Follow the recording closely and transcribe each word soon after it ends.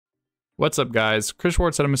What's up guys, Chris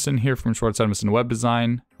Schwartz-Edmondson here from Schwartz-Edmondson Web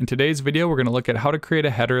Design. In today's video we're going to look at how to create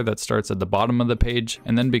a header that starts at the bottom of the page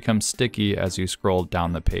and then becomes sticky as you scroll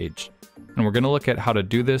down the page. And we're going to look at how to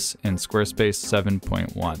do this in Squarespace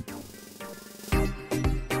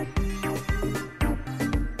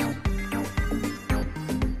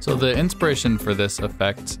 7.1. So the inspiration for this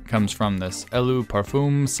effect comes from this Elu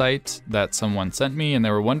Parfum site that someone sent me, and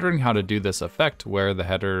they were wondering how to do this effect where the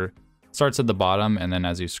header starts at the bottom and then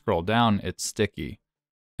as you scroll down, it's sticky.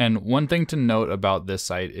 And one thing to note about this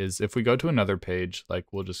site is if we go to another page, like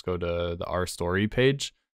we'll just go to the Our Story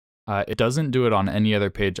page, it doesn't do it on any other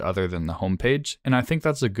page other than the home page. And I think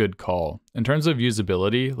that's a good call. In terms of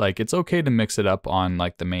usability, like it's okay to mix it up on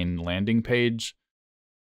like the main landing page,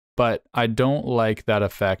 but I don't like that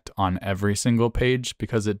effect on every single page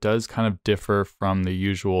because it does kind of differ from the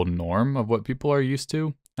usual norm of what people are used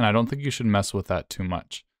to. And I don't think you should mess with that too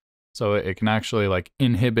much. So it can actually like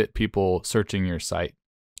inhibit people searching your site,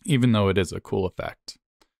 even though it is a cool effect.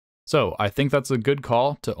 So I think that's a good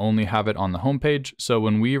call to only have it on the homepage. So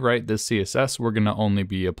when we write this CSS, we're going to only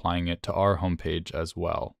be applying it to our homepage as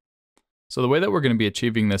well. So the way that we're going to be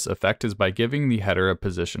achieving this effect is by giving the header a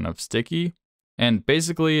position of sticky. And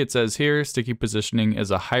basically it says here, sticky positioning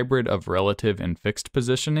is a hybrid of relative and fixed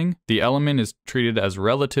positioning. The element is treated as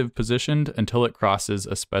relative positioned until it crosses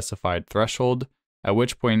a specified threshold, at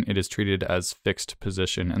which point it is treated as fixed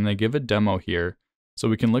position. And they give a demo here. So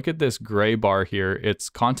we can look at this gray bar here. It's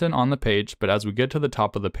content on the page, but as we get to the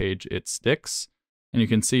top of the page, it sticks. And you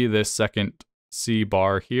can see this second C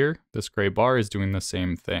bar here, this gray bar is doing the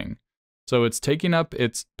same thing. So it's taking up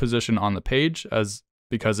its position on the page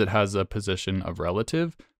because it has a position of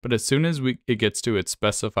relative, but as soon as it gets to its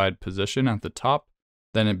specified position at the top,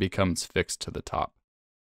 then it becomes fixed to the top.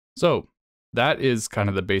 So that is kind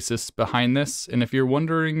of the basis behind this. And if you're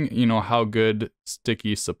wondering, how good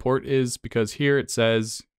sticky support is, because here it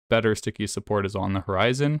says better sticky support is on the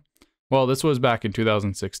horizon. Well, this was back in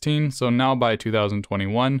 2016. So now by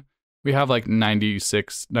 2021, we have like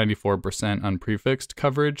 96, 94% unprefixed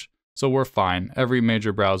coverage. So we're fine. Every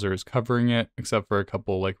major browser is covering it, except for a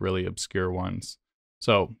couple like really obscure ones.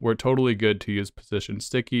 So we're totally good to use position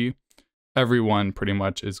sticky. Everyone pretty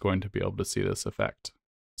much is going to be able to see this effect.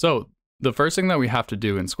 So the first thing that we have to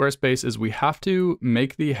do in Squarespace is we have to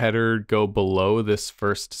make the header go below this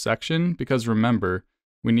first section, because remember,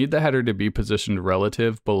 we need the header to be positioned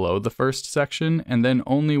relative below the first section, and then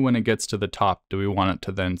only when it gets to the top do we want it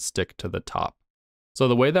to then stick to the top. So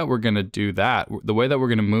the way that we're going to do that, the way that we're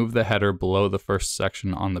going to move the header below the first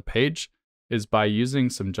section on the page is by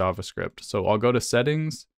using some JavaScript. So I'll go to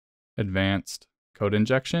Settings, Advanced, Code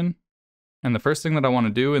Injection. And the first thing that I want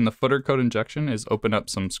to do in the footer code injection is open up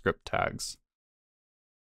some script tags.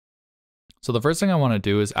 So the first thing I want to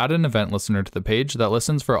do is add an event listener to the page that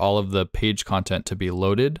listens for all of the page content to be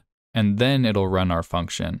loaded, and then it'll run our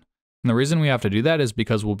function. And the reason we have to do that is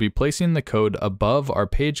because we'll be placing the code above our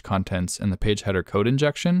page contents in the page header code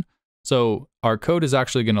injection. So our code is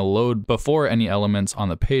actually going to load before any elements on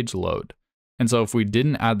the page load. And so if we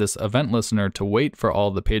didn't add this event listener to wait for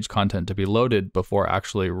all the page content to be loaded before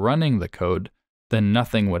actually running the code, then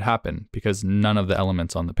nothing would happen because none of the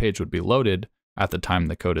elements on the page would be loaded at the time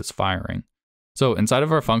the code is firing. So inside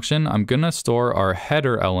of our function, I'm going to store our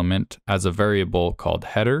header element as a variable called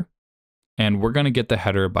header, and we're going to get the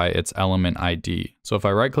header by its element ID. So if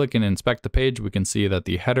I right click and inspect the page, we can see that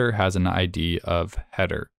the header has an ID of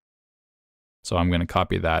header. So I'm going to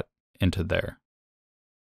copy that into there.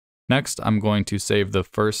 Next, I'm going to save the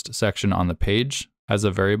first section on the page as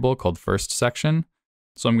a variable called first section.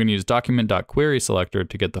 So I'm going to use document.querySelector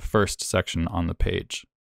to get the first section on the page.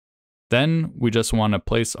 Then we just want to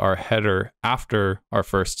place our header after our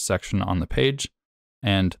first section on the page,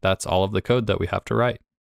 and that's all of the code that we have to write.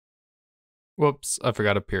 Whoops, I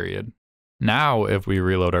forgot a period. Now, if we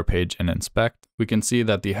reload our page and inspect, we can see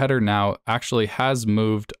that the header now actually has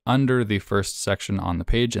moved under the first section on the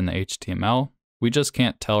page in the HTML. We just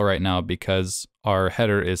can't tell right now because our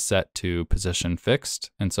header is set to position fixed,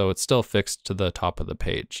 and so it's still fixed to the top of the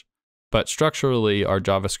page. But structurally, our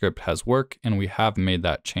JavaScript has worked, and we have made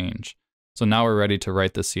that change. So now we're ready to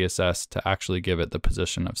write the CSS to actually give it the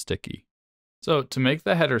position of sticky. So to make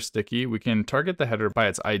the header sticky, we can target the header by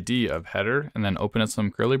its ID of header, and then open up some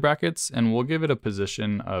curly brackets, and we'll give it a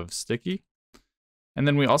position of sticky. And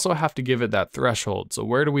then we also have to give it that threshold. So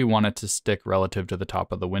where do we want it to stick relative to the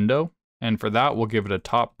top of the window? And for that, we'll give it a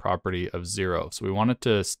top property of 0. So we want it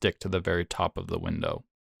to stick to the very top of the window.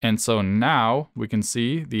 And so now we can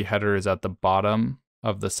see the header is at the bottom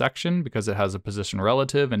of the section because it has a position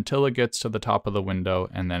relative until it gets to the top of the window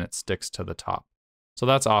and then it sticks to the top. So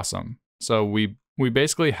that's awesome. So we we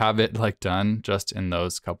basically have it like done just in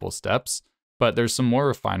those couple steps, but there's some more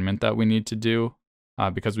refinement that we need to do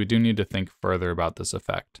because we do need to think further about this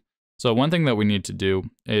effect. So one thing that we need to do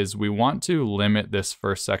is we want to limit this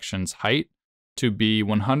first section's height to be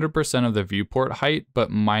 100% of the viewport height, but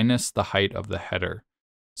minus the height of the header.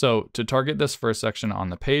 So to target this first section on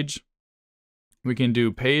the page, we can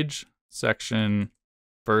do page section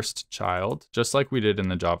first child, just like we did in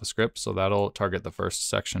the JavaScript. So that'll target the first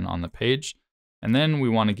section on the page. And then we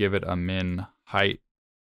want to give it a min height.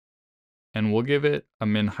 And we'll give it a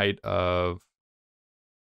min height of,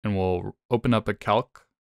 and we'll open up a calc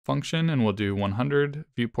function and we'll do 100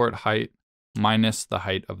 viewport height minus the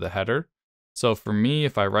height of the header. So for me,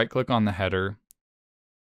 if I right click on the header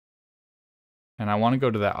and I want to go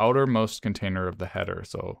to the outermost container of the header.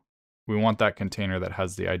 So we want that container that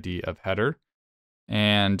has the ID of header.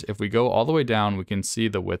 And if we go all the way down, we can see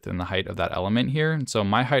the width and the height of that element here. And so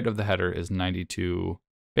my height of the header is 92,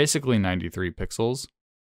 basically 93 pixels.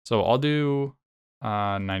 So I'll do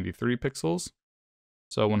 93 pixels.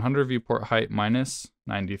 So 100 viewport height minus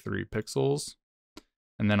 93 pixels,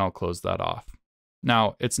 and then I'll close that off.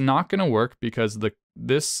 Now, it's not going to work because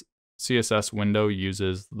this CSS window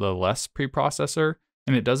uses the less preprocessor,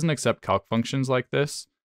 and it doesn't accept calc functions like this,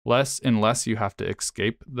 unless you have to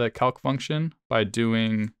escape the calc function by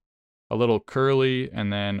doing a little curly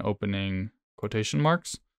and then opening quotation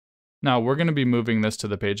marks. Now, we're going to be moving this to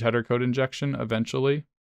the page header code injection eventually.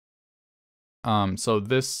 So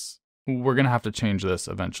we're going to have to change this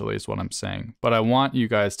eventually is what I'm saying, but I want you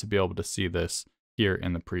guys to be able to see this here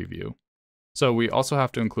in the preview. So we also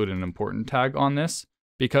have to include an important tag on this.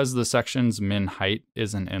 Because the section's min height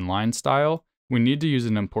is an inline style, we need to use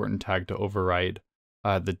an important tag to override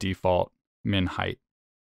the default min height.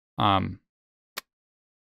 Oh,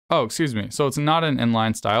 excuse me. So it's not an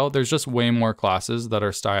inline style. There's just way more classes that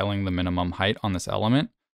are styling the minimum height on this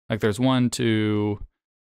element. Like there's 1, 2,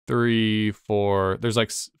 3, 4, there's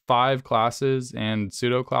like 5 classes and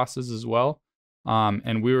pseudo classes as well.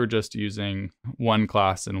 And we were just using one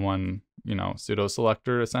class and one, pseudo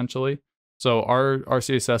selector essentially. So our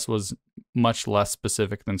CSS was much less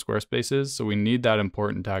specific than Squarespace's. So we need that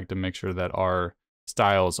important tag to make sure that our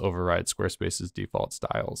styles override Squarespace's default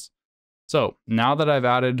styles. So now that I've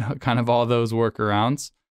added kind of all those workarounds,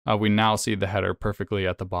 we now see the header perfectly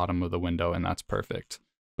at the bottom of the window, and that's perfect.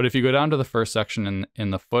 But if you go down to the first section in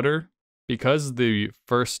the footer, because the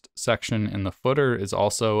first section in the footer is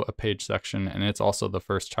also a page section and it's also the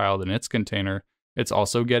first child in its container, it's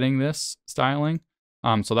also getting this styling.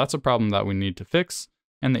 So that's a problem that we need to fix.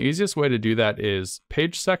 And the easiest way to do that is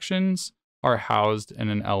page sections are housed in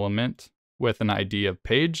an element with an ID of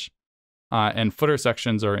page, and footer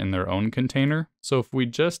sections are in their own container. So if we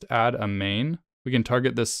just add a main, we can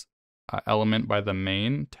target this element by the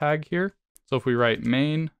main tag here. So if we write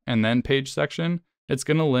main and then page section, it's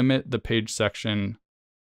going to limit the page section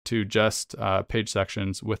to just page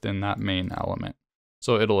sections within that main element.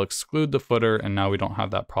 So it'll exclude the footer, and now we don't have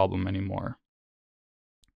that problem anymore.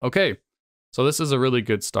 Okay, so this is a really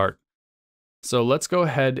good start. So let's go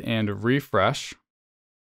ahead and refresh,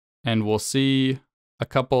 and we'll see a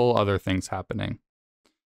couple other things happening.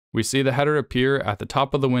 We see the header appear at the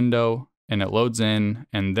top of the window, and it loads in,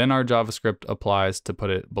 and then our JavaScript applies to put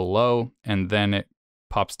it below, and then it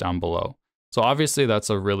pops down below. So obviously that's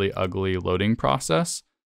a really ugly loading process.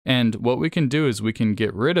 And what we can do is we can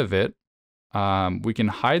get rid of it. We can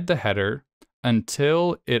hide the header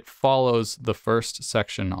until it follows the first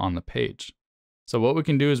section on the page. So what we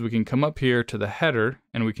can do is we can come up here to the header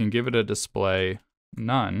and we can give it a display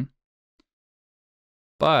none.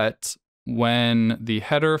 But when the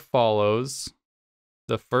header follows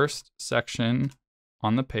the first section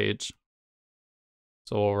on the page,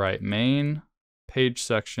 so we'll write main, page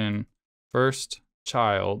section, first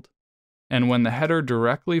child, and when the header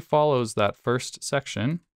directly follows that first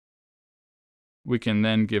section, we can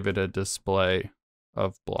then give it a display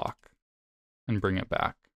of block and bring it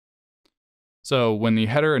back. So when the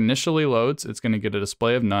header initially loads, it's going to get a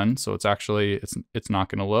display of none. So it's not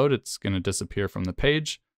going to load. It's going to disappear from the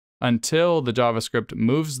page until the JavaScript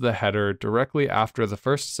moves the header directly after the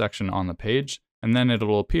first section on the page, and then it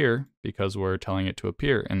will appear because we're telling it to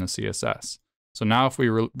appear in the CSS. So now if we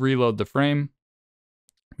reload the frame,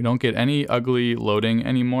 we don't get any ugly loading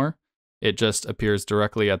anymore. It just appears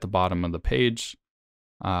directly at the bottom of the page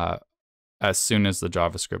as soon as the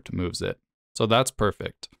JavaScript moves it. So that's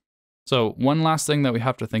perfect. So one last thing that we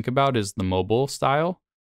have to think about is the mobile style.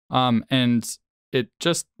 And it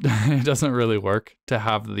just it doesn't really work to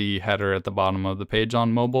have the header at the bottom of the page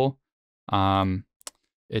on mobile.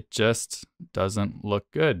 It just doesn't look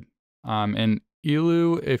good. And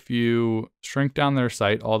Elu, if you shrink down their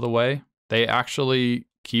site all the way, they actually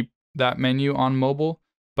keep that menu on mobile,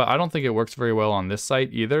 but I don't think it works very well on this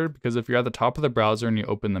site either, because if you're at the top of the browser and you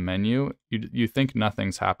open the menu, you think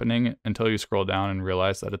nothing's happening until you scroll down and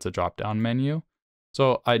realize that it's a drop-down menu.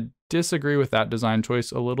 So I disagree with that design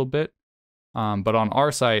choice a little bit, but on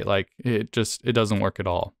our site, like it doesn't work at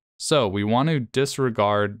all. So we want to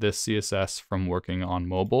disregard this CSS from working on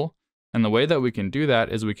mobile. And the way that we can do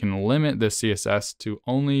that is we can limit this CSS to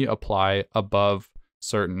only apply above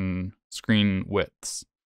certain screen widths.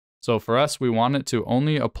 So for us, we want it to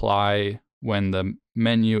only apply when the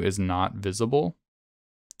menu is not visible.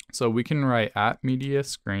 So we can write @media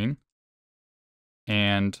screen,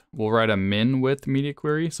 and we'll write a min width media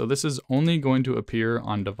query. So this is only going to appear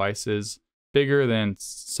on devices bigger than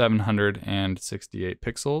 768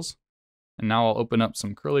 pixels. And now I'll open up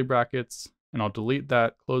some curly brackets, and I'll delete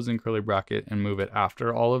that closing curly bracket and move it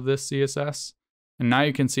after all of this CSS. And now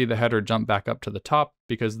you can see the header jump back up to the top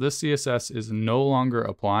because this CSS is no longer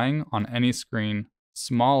applying on any screen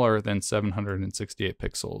smaller than 768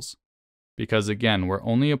 pixels. Because again, we're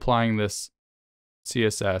only applying this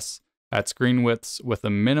CSS at screen widths with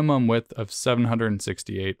a minimum width of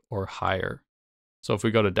 768 or higher. So if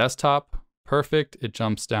we go to desktop, perfect, it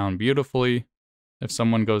jumps down beautifully. If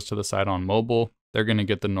someone goes to the site on mobile, they're going to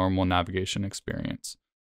get the normal navigation experience,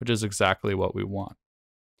 which is exactly what we want.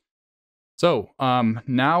 So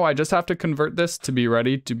now I just have to convert this to be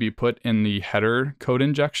ready to be put in the header code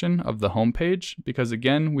injection of the home page, because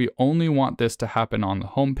again, we only want this to happen on the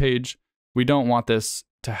home page. We don't want this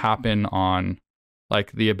to happen on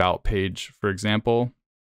like the about page, for example.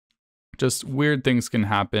 Just weird things can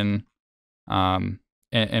happen, and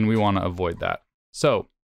we want to avoid that. So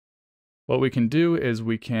what we can do is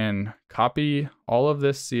we can copy all of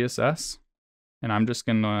this CSS, and I'm just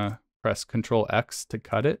going to press Control X to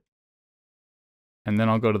cut it. And then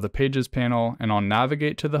I'll go to the Pages panel, and I'll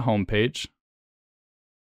navigate to the home page.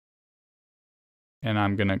 And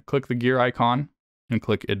I'm going to click the gear icon and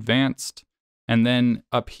click Advanced. And then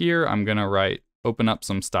up here, I'm going to open up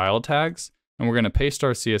some style tags, and we're going to paste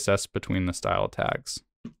our CSS between the style tags.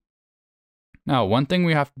 Now, one thing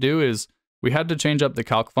we have to do is we had to change up the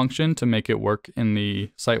calc function to make it work in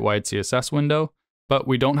the site-wide CSS window, but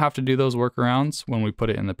we don't have to do those workarounds when we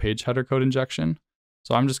put it in the page header code injection.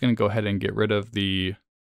 So I'm just going to go ahead and get rid of the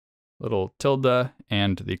little tilde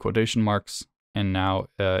and the quotation marks, and now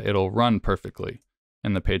it'll run perfectly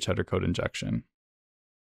in the page header code injection.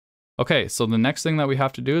 Okay, so the next thing that we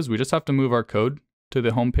have to do is we just have to move our code to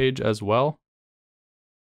the home page as well.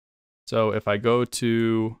 So if I go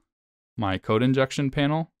to my code injection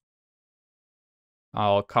panel,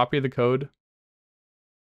 I'll copy the code.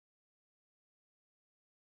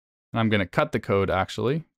 And I'm going to cut the code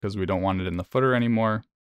actually, because we don't want it in the footer anymore.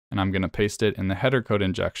 And I'm going to paste it in the header code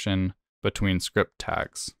injection between script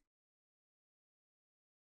tags.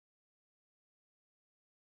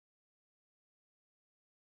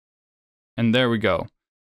 And there we go.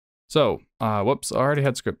 So, whoops, I already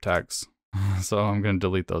had script tags. So I'm going to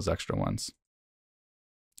delete those extra ones.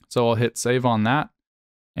 So I'll hit save on that,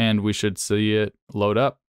 and we should see it load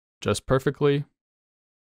up just perfectly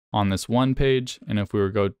on this one page. And if we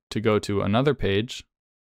were to go to another page,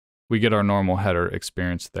 we get our normal header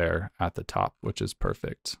experience there at the top, which is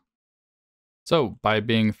perfect. So by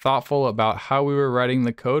being thoughtful about how we were writing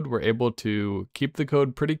the code, we're able to keep the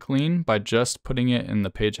code pretty clean by just putting it in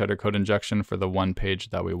the page header code injection for the one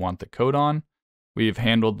page that we want the code on. We've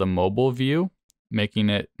handled the mobile view,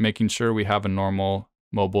 making sure we have a normal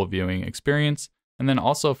mobile viewing experience. And then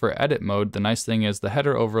also for edit mode, the nice thing is the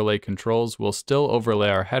header overlay controls will still overlay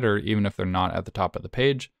our header even if they're not at the top of the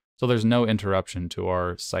page. So there's no interruption to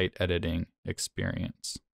our site editing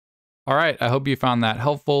experience. All right, I hope you found that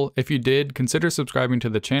helpful. If you did, consider subscribing to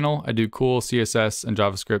the channel. I do cool CSS and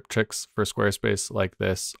JavaScript tricks for Squarespace like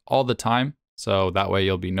this all the time. So that way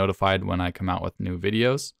you'll be notified when I come out with new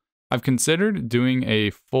videos. I've considered doing a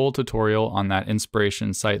full tutorial on that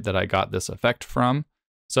inspiration site that I got this effect from.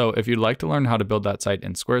 So if you'd like to learn how to build that site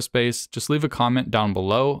in Squarespace, just leave a comment down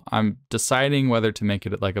below. I'm deciding whether to make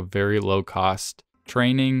it like a very low cost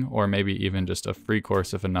training or maybe even just a free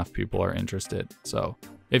course if enough people are interested. So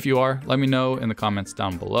if you are, let me know in the comments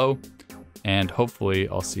down below, and hopefully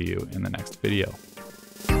I'll see you in the next video.